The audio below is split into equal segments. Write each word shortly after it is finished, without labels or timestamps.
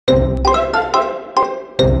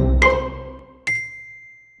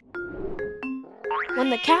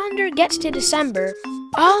the calendar gets to December,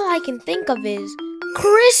 all I can think of is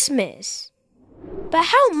Christmas. But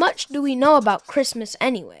how much do we know about Christmas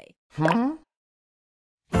anyway?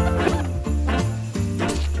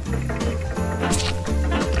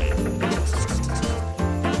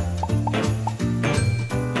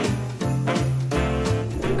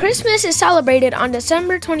 Christmas is celebrated on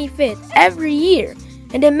December 25th every year,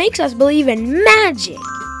 and it makes us believe in magic,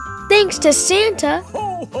 thanks to Santa.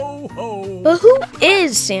 Ho, ho, ho. But who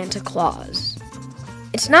is Santa Claus?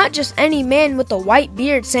 It's not just any man with a white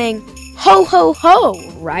beard saying, ho, ho, ho,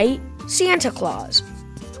 right? Santa Claus,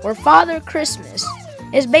 or Father Christmas,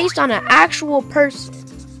 is based on an actual person,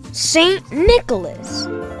 Saint Nicholas.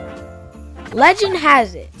 Legend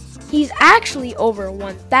has it, he's actually over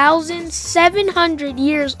 1,700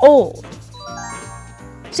 years old.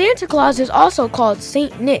 Santa Claus is also called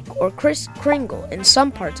Saint Nick or Kris Kringle in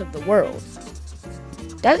some parts of the world.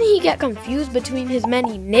 Doesn't he get confused between his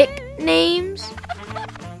many nicknames?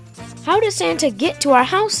 How does Santa get to our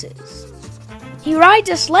houses? He rides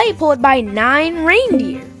a sleigh pulled by 9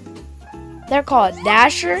 reindeer. They're called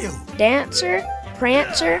Dasher, Dancer,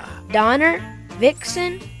 Prancer, Donner,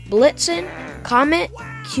 Vixen, Blitzen, Comet,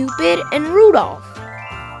 Cupid, and Rudolph.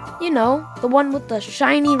 You know, the one with the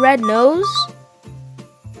shiny red nose?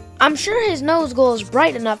 I'm sure his nose glows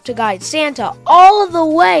bright enough to guide Santa all the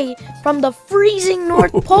way from the freezing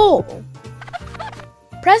North Pole.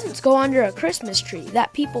 Presents go under a Christmas tree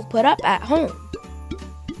that people put up at home.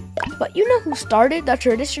 But you know who started the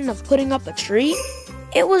tradition of putting up a tree?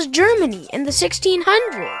 It was Germany in the 1600s.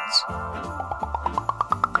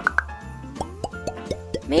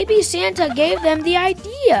 Maybe Santa gave them the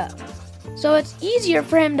idea, so it's easier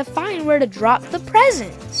for him to find where to drop the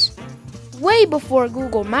presents. Way before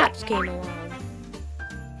Google Maps came along.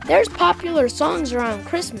 There's popular songs around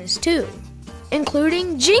Christmas too,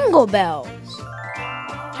 including Jingle Bells.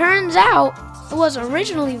 Turns out, it was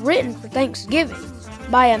originally written for Thanksgiving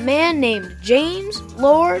by a man named James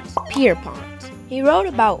Lord Pierpont. He wrote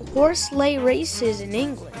about horse sleigh races in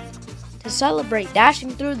England to celebrate dashing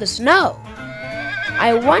through the snow.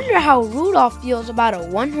 I wonder how Rudolph feels about a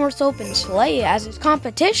one-horse open sleigh as his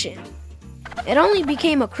competition. It only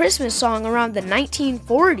became a Christmas song around the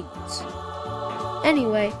 1940s.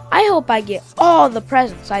 Anyway, I hope I get all the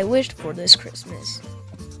presents I wished for this Christmas.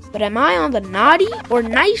 But am I on the naughty or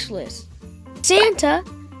nice list? Santa,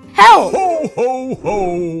 help! Ho, ho,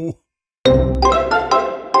 ho.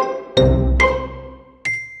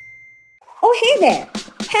 Oh, hey there!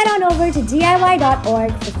 Head on over to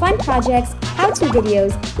DIY.org for fun projects, how-to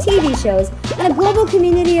videos, TV shows, and a global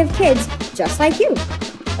community of kids just like you.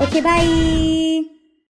 Okay, bye!